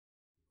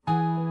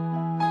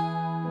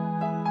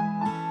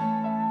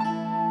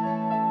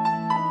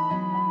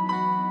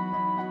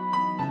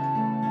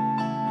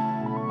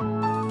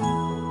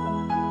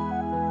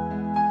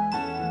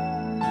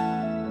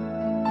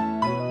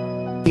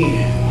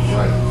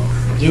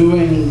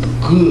doing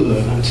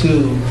good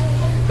unto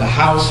the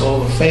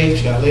household of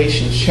faith.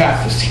 Galatians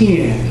chapter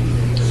 10.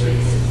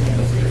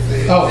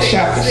 Oh,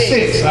 chapter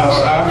 6. I'm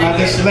sorry. My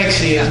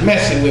dyslexia is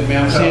messing with me.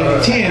 I'm saying the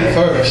 10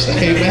 first.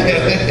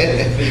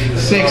 Amen.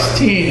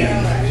 6:10.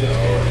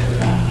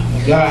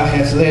 God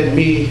has led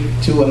me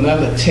to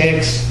another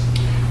text.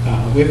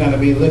 We're going to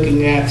be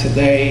looking at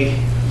today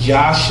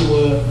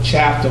Joshua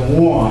chapter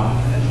 1,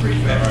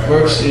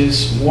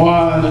 verses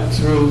 1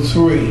 through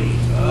 3.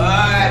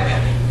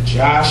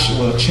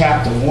 Joshua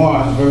chapter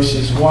 1,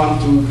 verses 1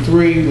 through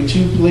 3. Would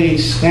you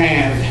please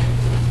stand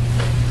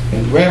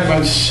in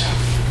reverence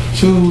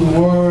to the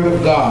Word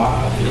of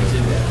God?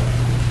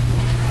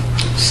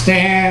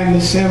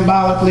 Stand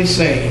symbolically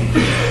saying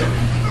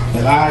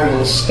that I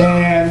will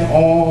stand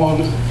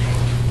on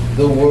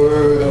the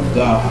Word of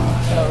God.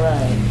 All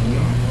right.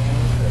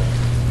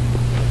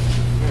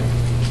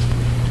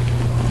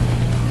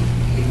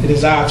 It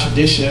is our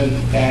tradition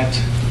at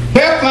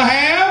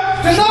Bethlehem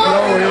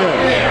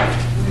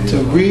to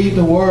read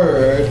the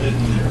Word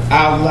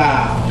out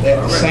loud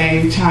at the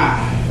same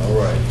time. All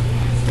right.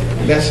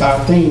 That's our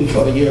theme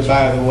for the year,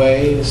 by the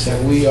way, is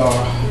that we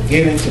are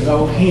getting to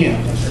know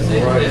Him.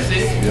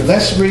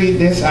 Let's read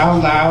this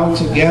out loud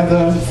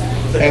together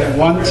at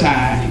one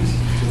time.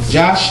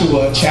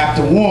 Joshua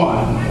chapter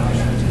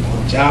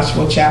 1.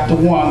 Joshua chapter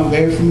 1, a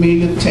very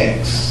familiar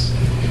text.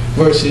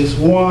 Verses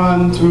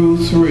 1 through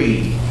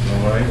 3.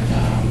 All right.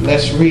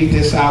 Let's read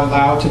this out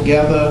loud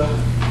together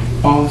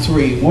on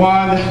 3.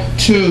 1,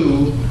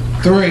 2,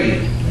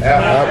 3.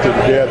 After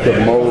the death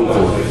of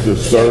Moses, the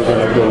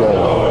servant of the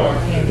Lord,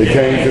 it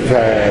came to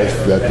pass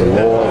that the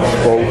Lord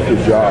spoke to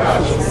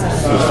Joshua,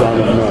 the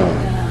son of Nun,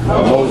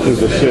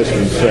 Moses'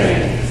 assistant,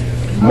 saying,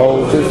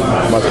 Moses,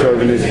 my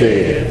servant, is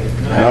dead.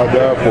 Now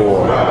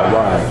therefore,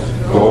 arise,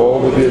 go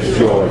over this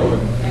Jordan,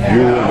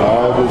 you and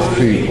all this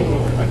people,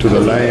 to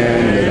the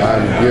land that I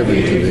am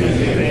giving to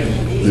them,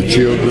 the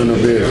children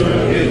of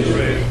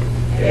Israel.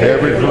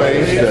 Every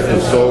place that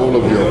the sole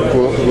of your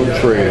foot will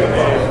tread.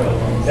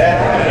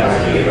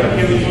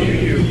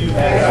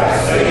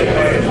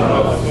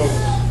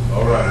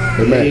 Amen.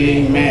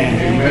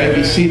 Amen. You may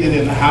be seated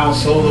in the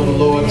household of the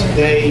Lord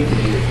today.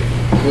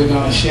 We're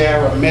going to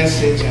share a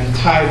message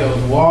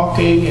entitled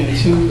Walking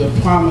into the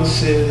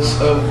Promises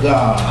of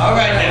God. All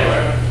right,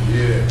 now.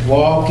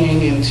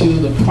 Walking into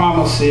the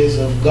Promises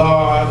of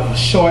God, a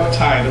short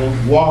title,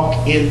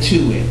 Walk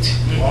Into It.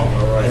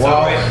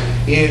 Walk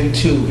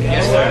into it.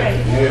 Yes, sir.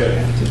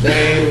 And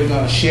today we're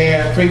going to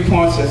share 3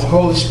 points as the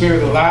Holy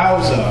Spirit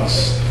allows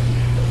us.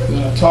 We're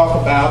going to talk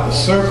about the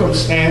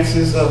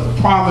circumstances of the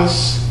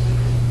promise.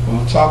 We're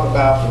going to talk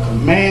about the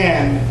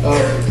command of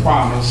the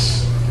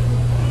promise.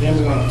 Then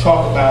we're going to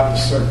talk about the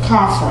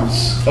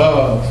circumference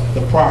of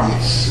the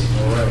promise.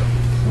 We're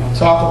going to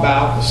talk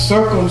about the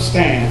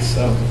circumstance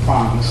of the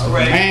promise, the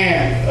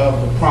command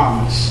of the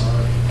promise,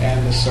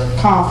 and the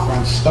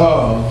circumference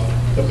of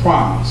the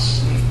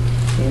promise.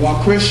 We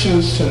want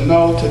Christians to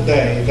know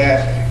today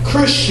that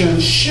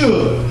Christians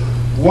should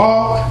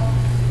walk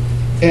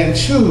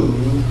into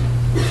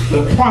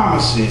the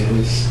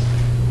promises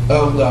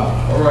of God.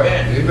 All right.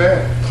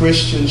 Amen.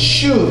 Christians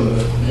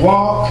should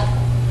walk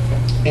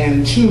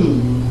into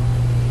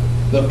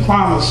the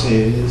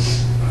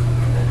promises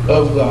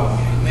of God.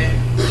 Amen.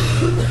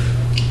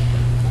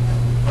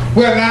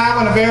 We're now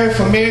in a very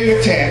familiar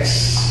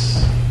text.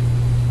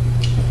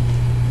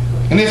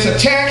 And it's a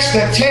text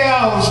that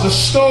tells the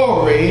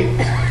story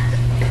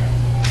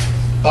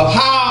of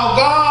how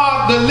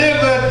God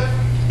delivered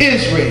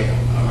Israel,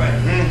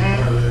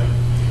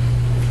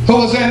 who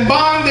was in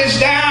bondage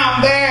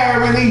down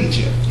there in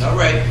Egypt. All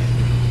right.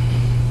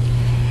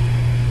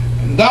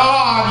 And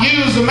God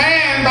used a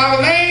man by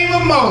the name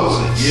of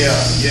Moses.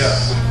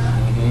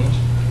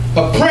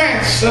 A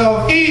prince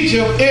of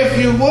Egypt, if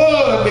you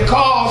would,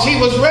 because he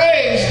was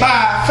raised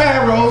by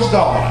Pharaoh's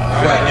daughter.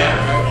 Right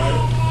now.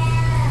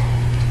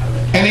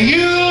 And he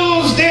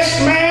used this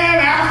man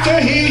after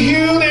he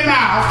hewed him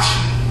out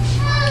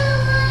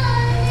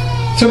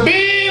to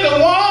be the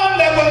one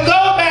that would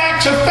go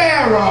back to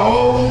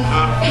Pharaoh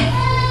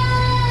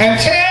and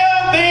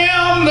tell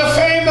them the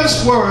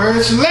famous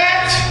words,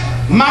 let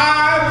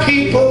my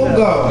people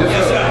go.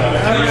 Yes, sir.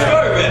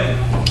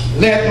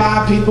 Let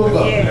my people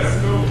go.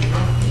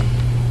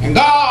 And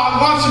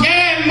God once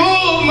again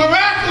moved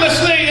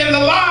miraculously in the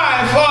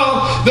life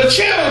of the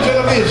children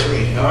of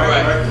Israel. All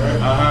right.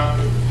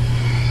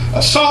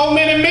 So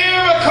many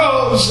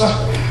miracles,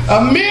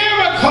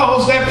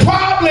 miracles that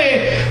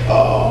probably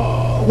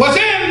was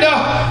in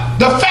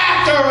the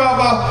factor of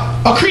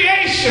a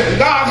creation.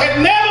 God had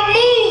never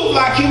moved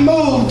like He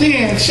moved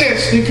in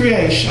since the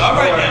creation. All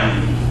right now.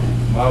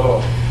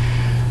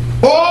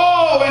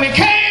 Oh, and He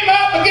came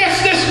up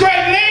against this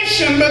great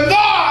nation, but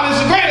God is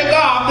a greater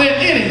God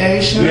than any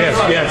nation. Yes.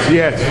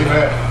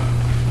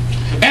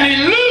 And He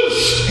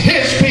loosed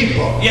His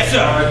people. Yes,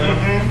 sir.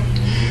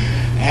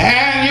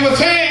 And you would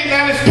think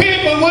that His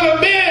people would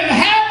have been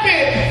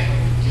happy.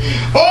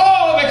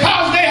 Oh,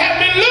 because they had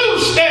been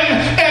loosed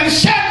and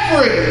set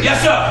free.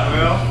 Yes, sir.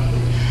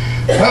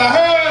 But I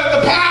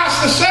heard the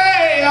pastor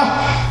say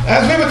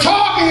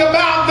talking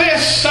about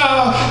this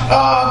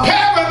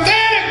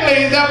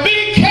parenthetically, that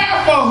be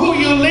careful who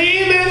you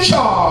leave in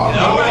charge.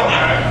 All right.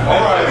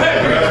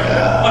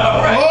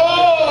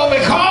 Oh,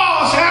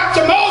 because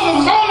after Moses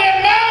was on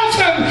that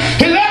mountain,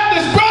 he left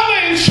his brother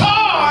in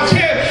charge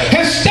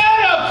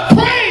instead of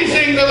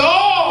praising the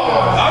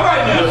Lord. All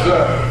right now. Yes,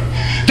 sir.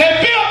 They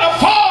built a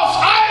false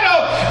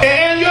idol,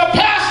 and your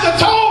pastor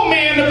told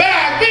me in the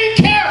back, be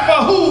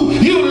careful who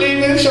you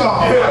leave in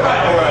charge.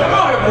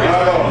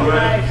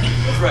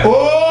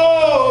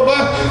 Oh,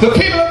 but the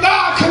people of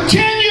God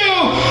continue.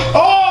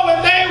 Oh,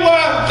 but they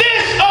were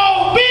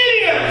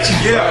disobedient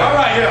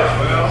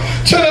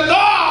to the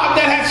God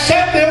that had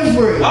set them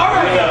free. All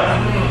right.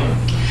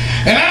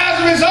 And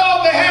as a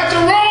result, they had to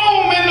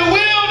roam in the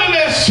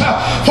wilderness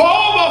for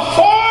over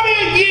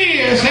 40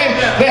 years.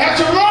 They had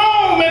to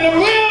roam in the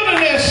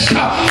wilderness.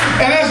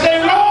 And as they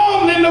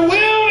roamed in the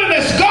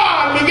wilderness,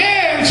 God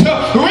began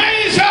to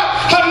raise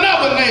up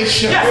another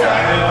nation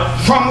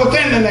from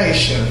within the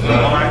nation.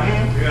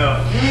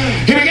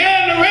 He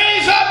began to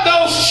raise up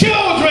those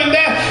children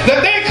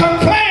that they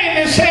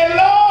complained and said,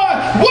 Lord,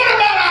 what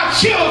about our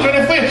children?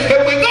 If we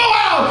go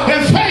out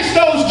and face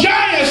those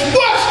giants,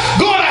 what's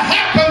going to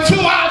happen to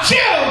our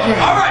children?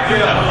 All right.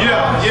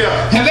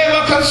 And they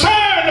were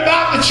concerned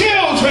about the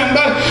children,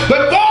 but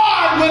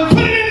God would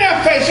put it in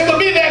their face. It would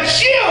be their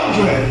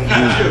children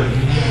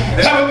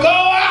that would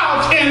go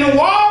out and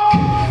walk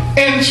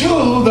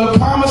into the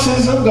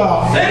promises of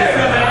God.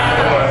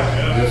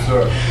 Yes,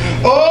 sir.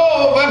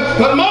 Oh,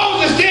 but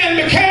Moses then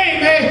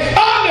became an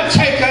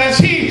undertaker as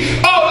he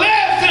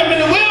led them in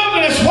the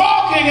wilderness,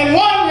 walking and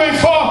wandering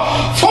for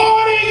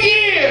 40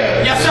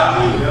 years. Yes, sir.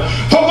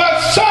 For what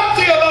some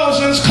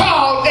theologians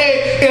call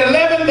a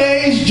 11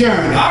 days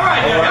journey. All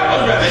right. That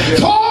was right.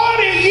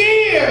 40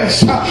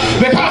 years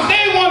because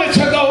they wanted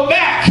to go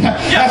back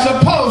as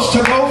opposed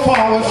to go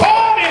forward.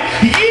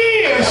 40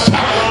 years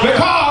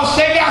because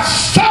they got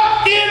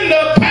stuck in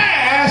the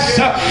past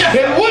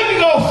and wouldn't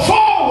go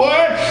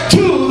forward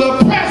to the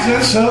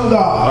presence of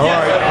God. All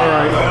right.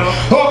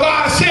 Oh,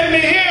 God sent me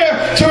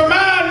here to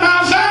remind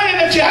Mount Zion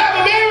that you have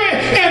a very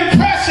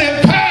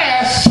impressive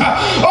past.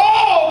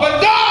 Oh, but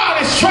God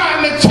is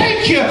trying to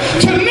take you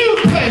to new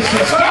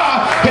places.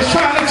 God is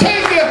trying to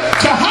take you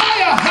to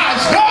higher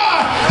heights.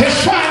 God is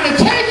trying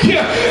to take you.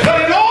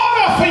 But in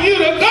order for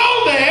you to go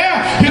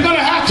there, you're going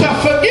to have to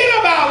forget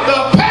about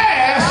the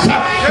past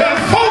and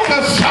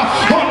focus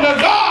on the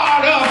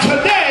God of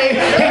today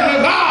and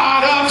the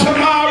God of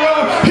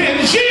tomorrow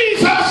in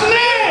Jesus'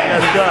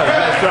 name.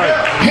 That's right.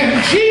 In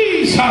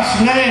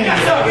Jesus' name.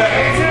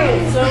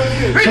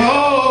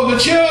 So the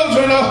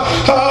children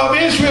of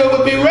Israel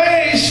would be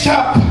raised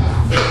up.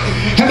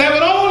 And there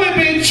would only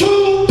be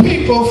 2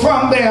 people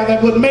from there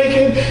that would make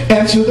it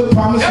into the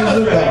promises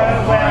of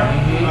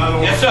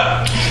God. Yes,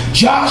 sir.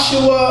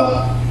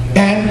 Joshua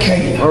and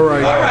Caleb. All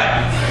right. All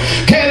right.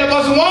 Caleb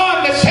was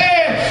one that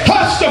said,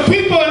 plus the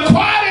people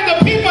inquired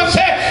the people and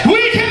said,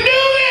 we can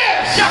do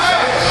this.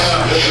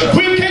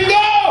 We can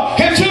go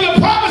into the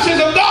promises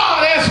of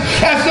God as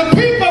the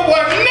people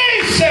were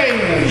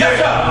naysaying. Yes,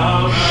 sir.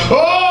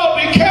 Oh,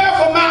 be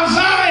careful, Mount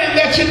Zion,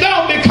 that you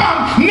don't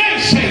become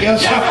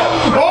naysayers.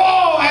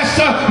 Oh, as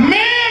the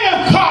man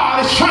of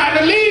God is trying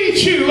to lead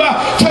you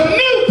to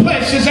new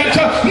places and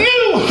to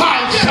new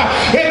heights.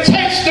 It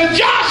takes the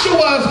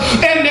Joshuas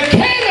and the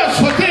Calebs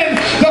within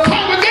the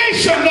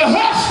congregation to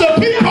hush the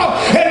people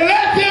and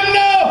let them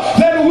know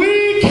that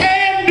we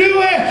can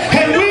do it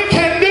and we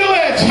can do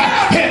it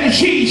in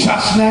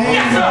Jesus' name.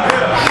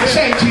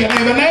 Say to your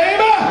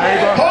neighbor,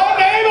 oh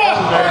neighbor,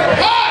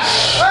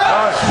 hush.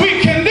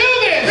 We can do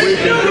this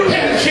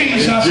in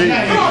Jesus'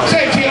 name.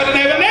 Say to your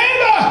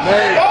neighbor,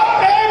 oh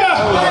neighbor,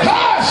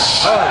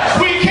 hush.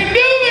 We can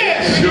do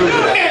this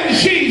in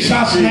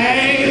Jesus'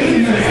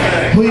 name.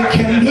 We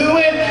can do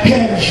it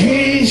in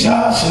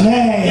Jesus'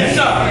 name. Yes,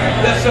 sir.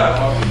 Yes, sir.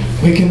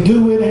 We can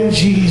do it in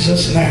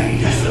Jesus'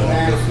 name.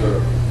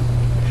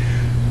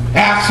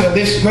 After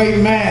this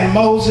great man,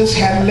 Moses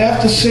had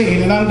left the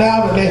scene, and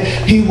undoubtedly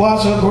he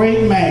was a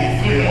great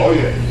man. Oh,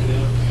 yeah.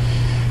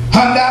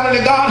 Undoubtedly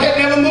God had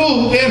never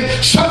moved in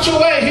such a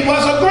way. He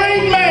was a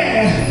great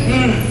man.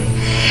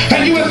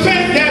 And you would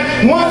think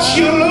that once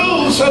you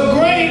lose a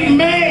great